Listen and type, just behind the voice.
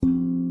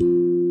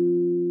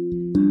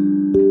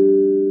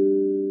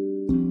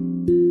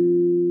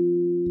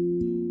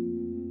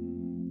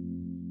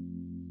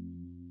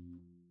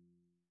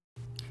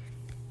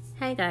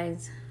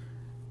guys,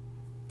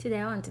 today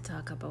I want to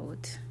talk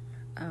about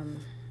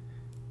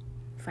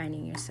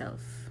finding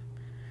yourself,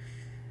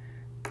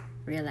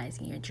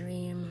 realizing your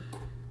dream,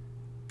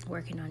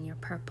 working on your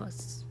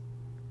purpose,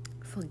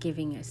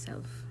 forgiving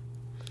yourself.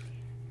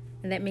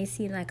 And that may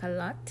seem like a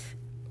lot,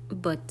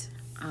 but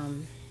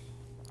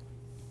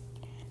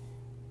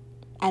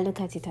I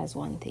look at it as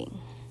one thing.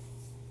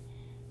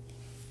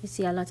 You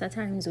see, a lot of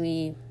times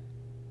we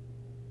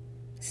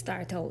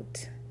start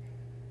out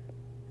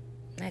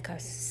like a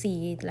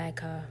seed,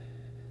 like a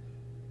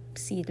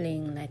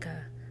seedling, like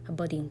a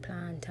budding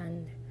plant,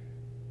 and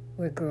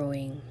we're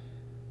growing,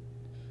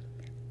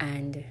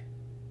 and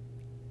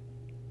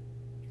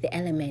the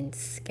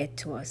elements get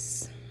to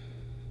us,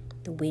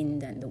 the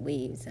wind and the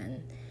waves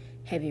and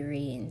heavy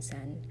rains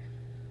and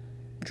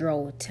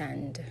drought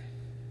and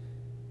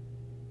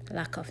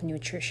lack of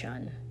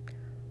nutrition,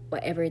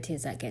 whatever it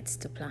is that gets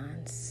to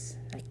plants,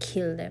 that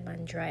kill them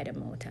and dry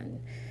them out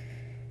and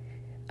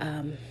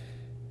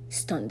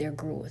stunt their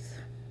growth.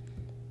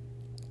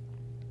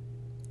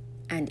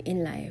 And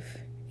in life,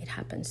 it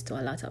happens to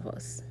a lot of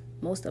us.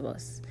 Most of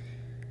us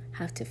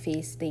have to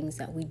face things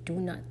that we do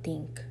not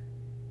think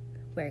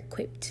we're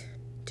equipped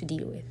to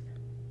deal with.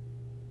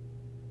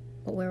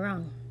 But we're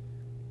wrong.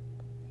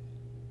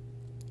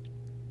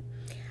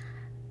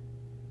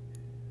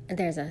 And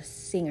there's a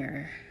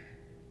singer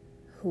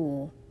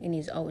who, in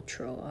his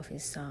outro of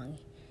his song,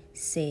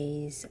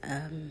 says,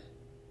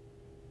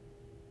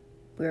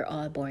 we're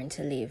all born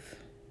to live.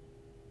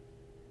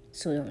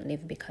 So don't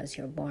live because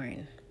you're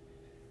born.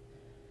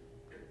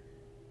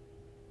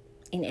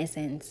 In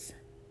essence,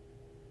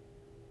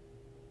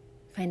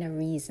 find a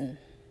reason,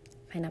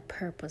 find a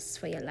purpose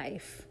for your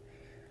life.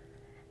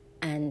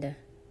 And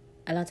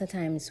a lot of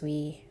times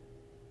we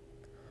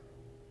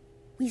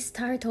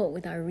start out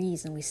with our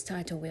reason, we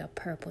start out with a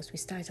purpose, we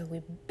start out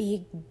with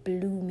big,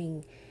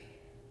 blooming,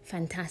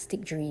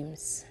 fantastic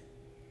dreams.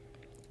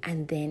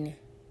 And then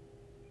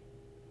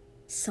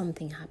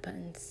something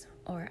happens,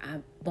 or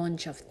a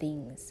bunch of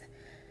things,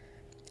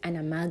 an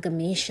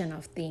amalgamation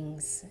of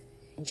things,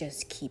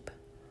 just keep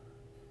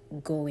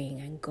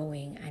going and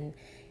going. And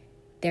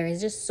there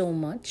is just so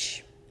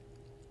much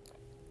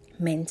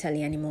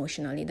mentally and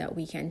emotionally that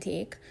we can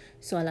take.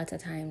 So a lot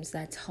of times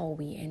that's how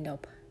we end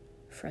up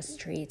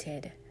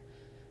frustrated.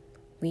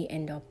 We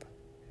end up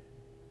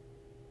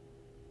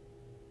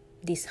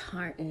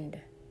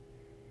disheartened.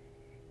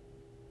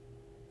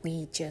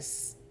 We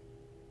just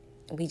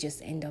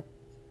end up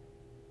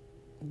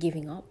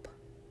giving up.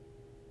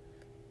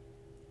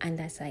 And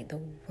that's like the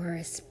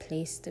worst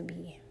place to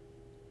be.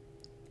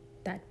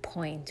 That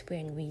point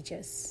when we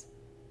just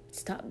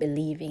stop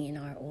believing in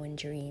our own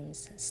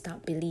dreams,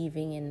 stop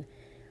believing in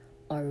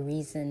our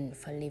reason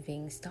for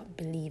living, stop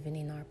believing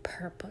in our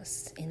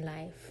purpose in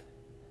life.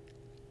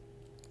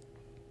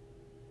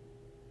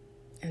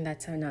 And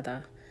that's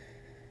another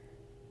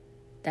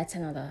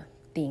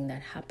thing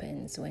that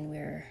happens when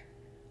we're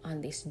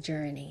on this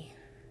journey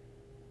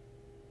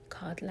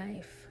called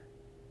life.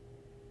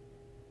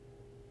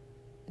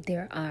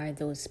 There are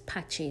those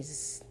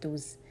patches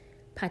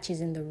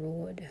in the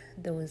road,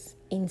 those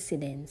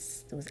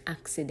incidents, those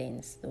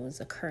accidents, those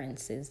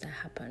occurrences that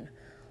happen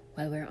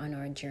while we're on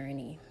our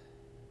journey.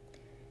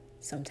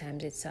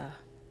 Sometimes it's a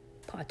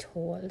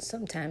pothole,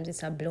 sometimes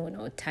it's a blown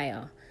out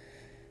tire,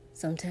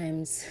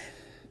 sometimes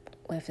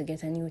we have to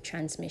get a new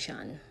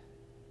transmission.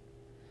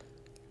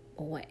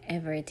 But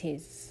whatever it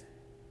is,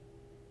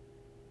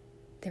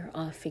 they're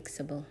all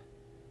fixable.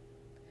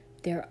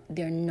 They're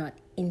not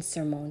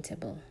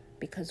insurmountable,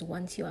 because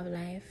once you have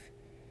life,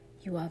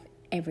 you have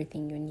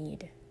everything you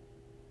need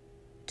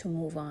to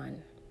move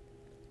on.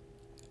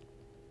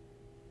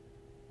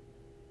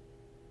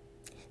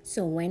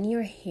 So when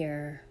you're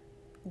here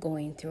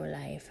going through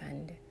life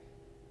and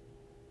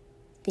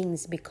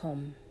things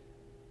become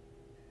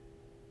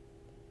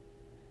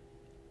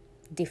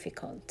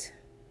difficult,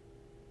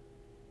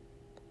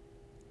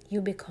 you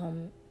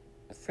become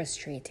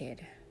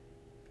frustrated,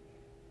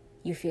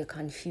 you feel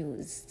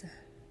confused.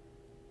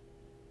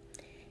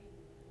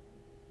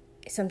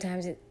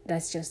 Sometimes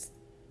that's just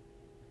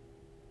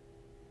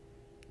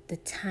the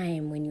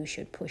time when you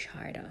should push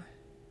harder.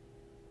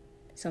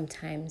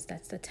 Sometimes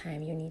that's the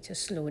time you need to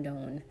slow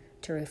down,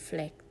 to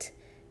reflect,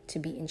 to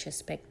be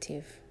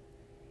introspective,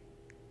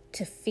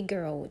 to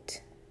figure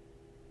out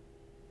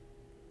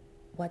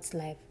what's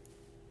life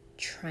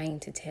trying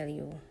to tell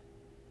you.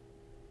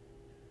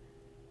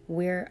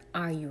 Where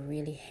are you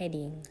really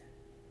heading?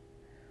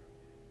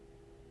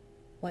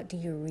 What do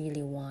you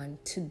really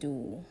want to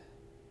do?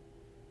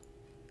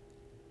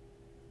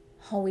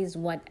 How is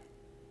what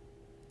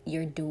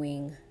you're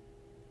doing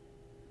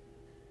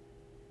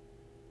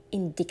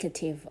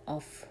indicative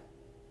of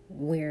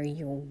where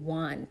you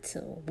want to,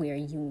 where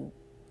you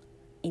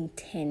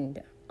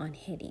intend on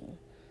heading?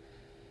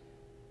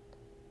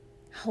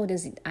 How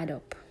does it add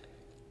up?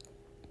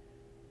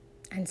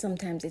 And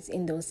sometimes it's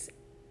in those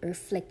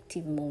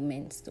reflective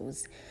moments,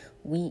 those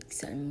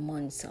weeks and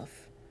months of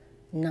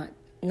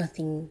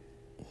nothing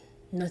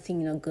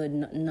no good,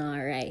 nothing no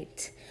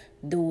right,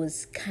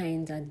 those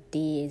kinds of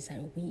days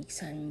and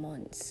weeks and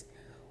months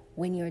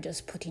when you're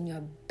just putting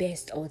your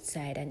best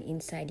outside and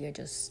inside you're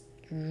just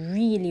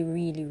really,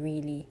 really,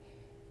 really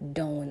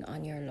down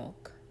on your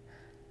luck.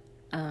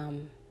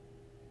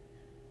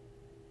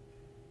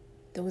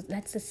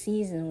 That's the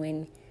season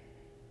when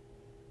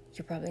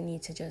you probably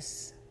need to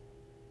just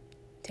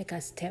take a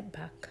step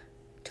back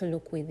to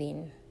look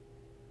within,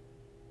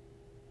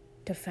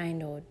 to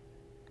find out,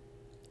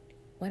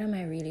 what am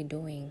I really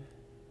doing?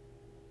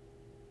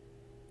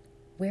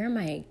 Where am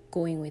I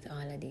going with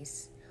all of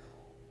this?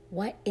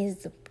 What is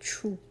the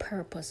true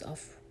purpose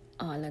of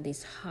all of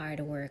this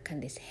hard work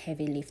and this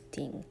heavy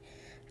lifting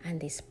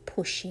and this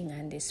pushing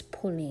and this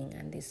pulling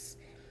and this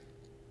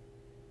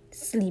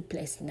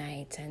sleepless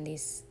night and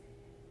this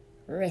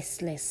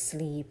restless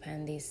sleep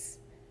and this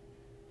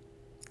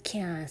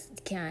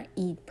can't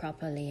eat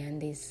properly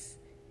and this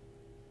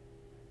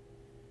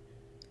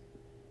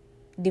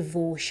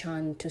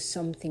devotion to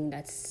something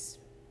that's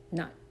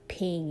not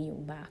paying you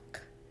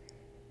back?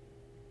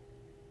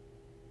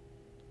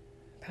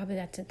 Probably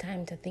that's the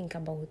time to think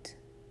about,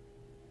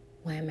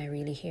 why am I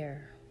really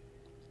here?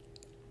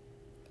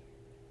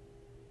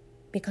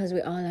 Because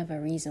we all have a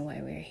reason why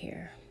we're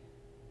here.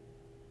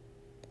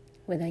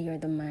 Whether you're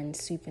the man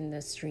sweeping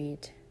the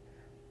street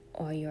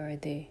or you're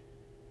the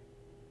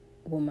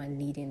woman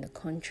leading the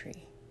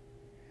country,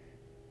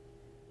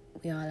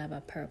 we all have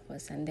a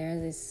purpose. And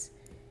there's this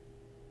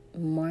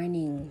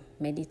morning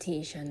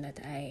meditation that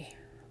I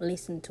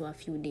listened to a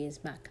few days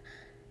back,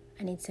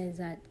 and it says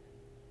that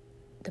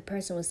the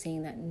person was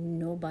saying that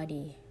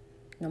nobody,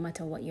 no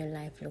matter what your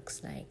life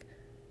looks like,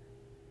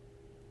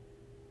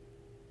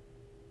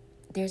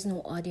 there's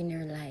no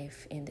ordinary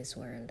life in this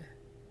world,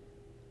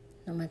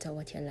 no matter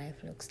what your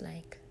life looks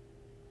like.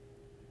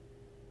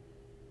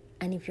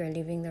 And if you're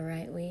living the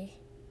right way,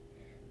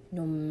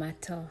 no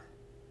matter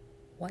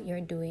what you're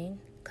doing,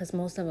 because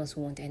most of us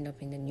won't end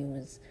up in the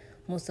news,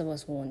 most of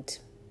us won't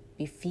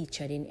be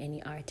featured in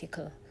any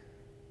article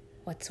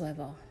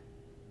whatsoever,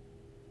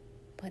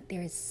 but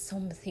there is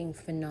something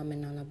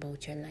phenomenal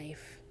about your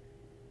life.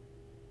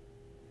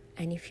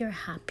 And if you're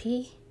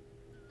happy,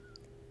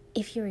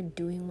 if you're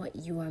doing what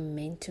you are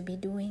meant to be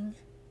doing,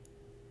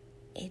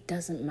 it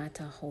doesn't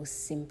matter how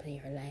simple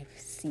your life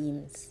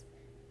seems.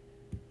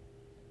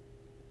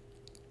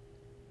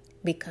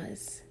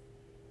 Because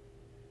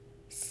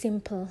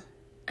simple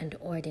and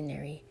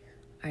ordinary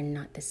are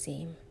not the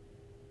same.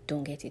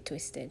 Don't get it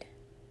twisted.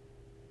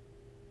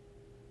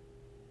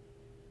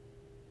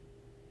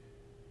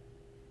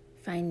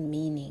 Find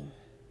meaning.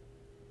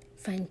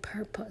 Find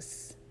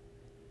purpose.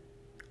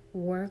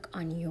 Work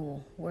on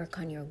you. Work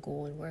on your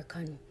goal. Work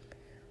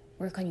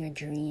on your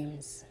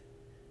dreams.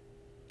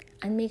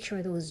 And make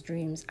sure those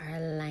dreams are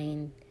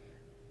aligned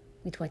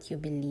with what you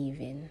believe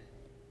in.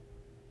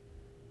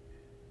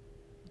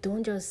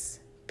 Don't just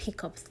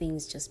pick up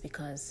things just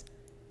because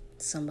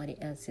somebody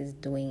else is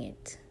doing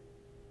it.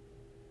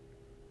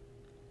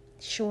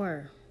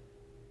 Sure,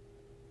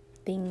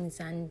 things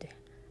and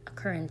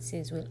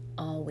occurrences will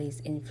always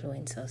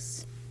influence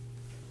us.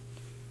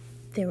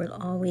 There will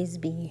always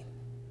be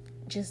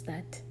just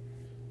that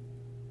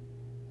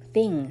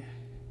thing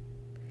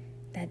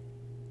that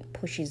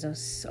pushes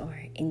us or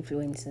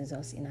influences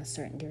us in a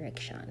certain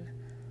direction.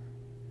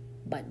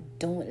 But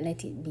don't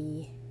let it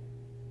be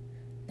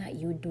that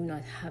you do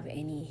not have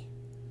any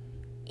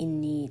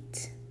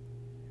innate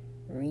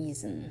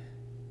reason,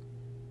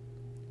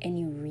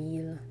 any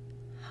real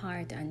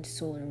heart and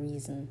soul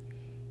reason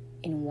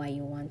in why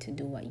you want to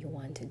do what you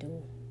want to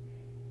do,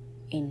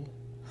 in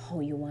how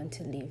you want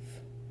to live,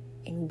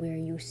 in where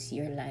you see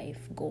your life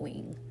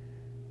going,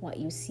 what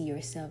you see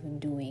yourself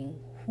doing,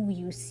 who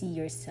you see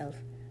yourself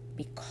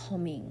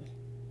becoming.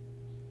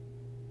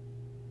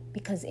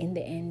 Because in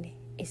the end,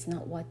 it's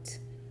not what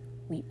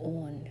we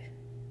own.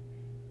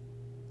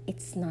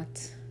 It's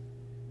not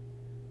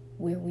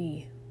where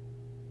we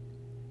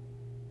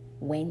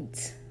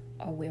went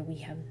or where we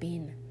have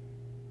been.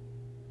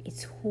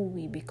 It's who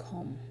we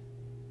become.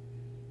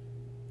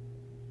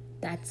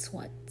 That's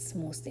what's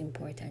most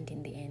important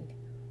in the end.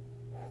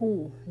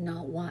 Who,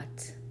 not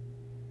what.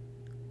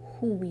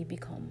 Who we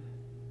become.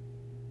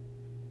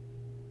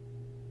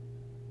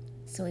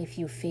 So if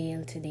you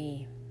fail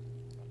today,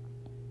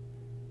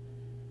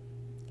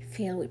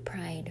 fail with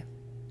pride,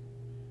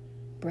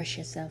 brush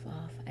yourself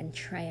off and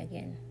try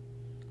again.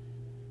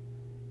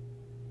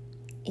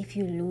 If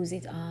you lose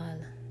it all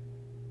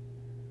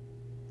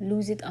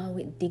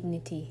with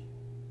dignity.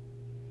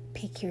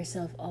 Pick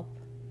yourself up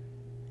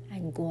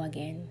and go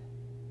again.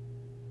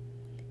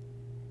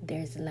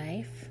 There's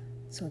life,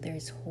 so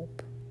there's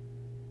hope.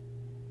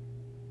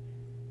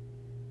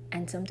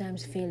 And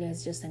sometimes failure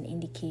is just an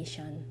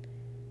indication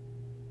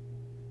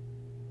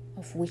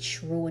of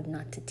which road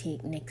not to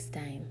take next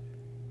time.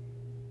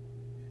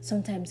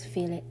 Sometimes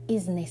failure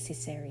is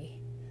necessary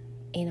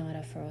in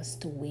order for us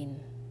to win.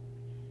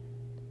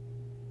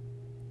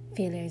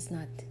 Failure is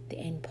not the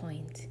end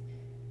point.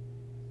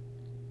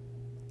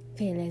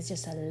 Failure is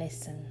just a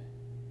lesson.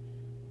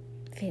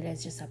 Failure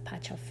is just a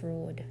patch of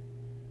road.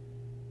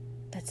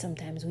 that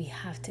sometimes we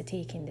have to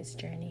take in this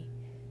journey.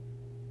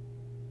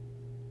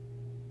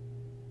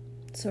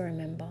 So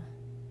remember,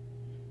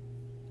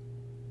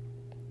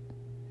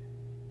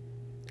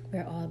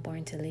 we're all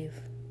born to live.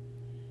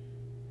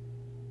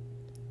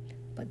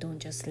 But don't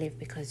just live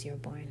because you're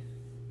born.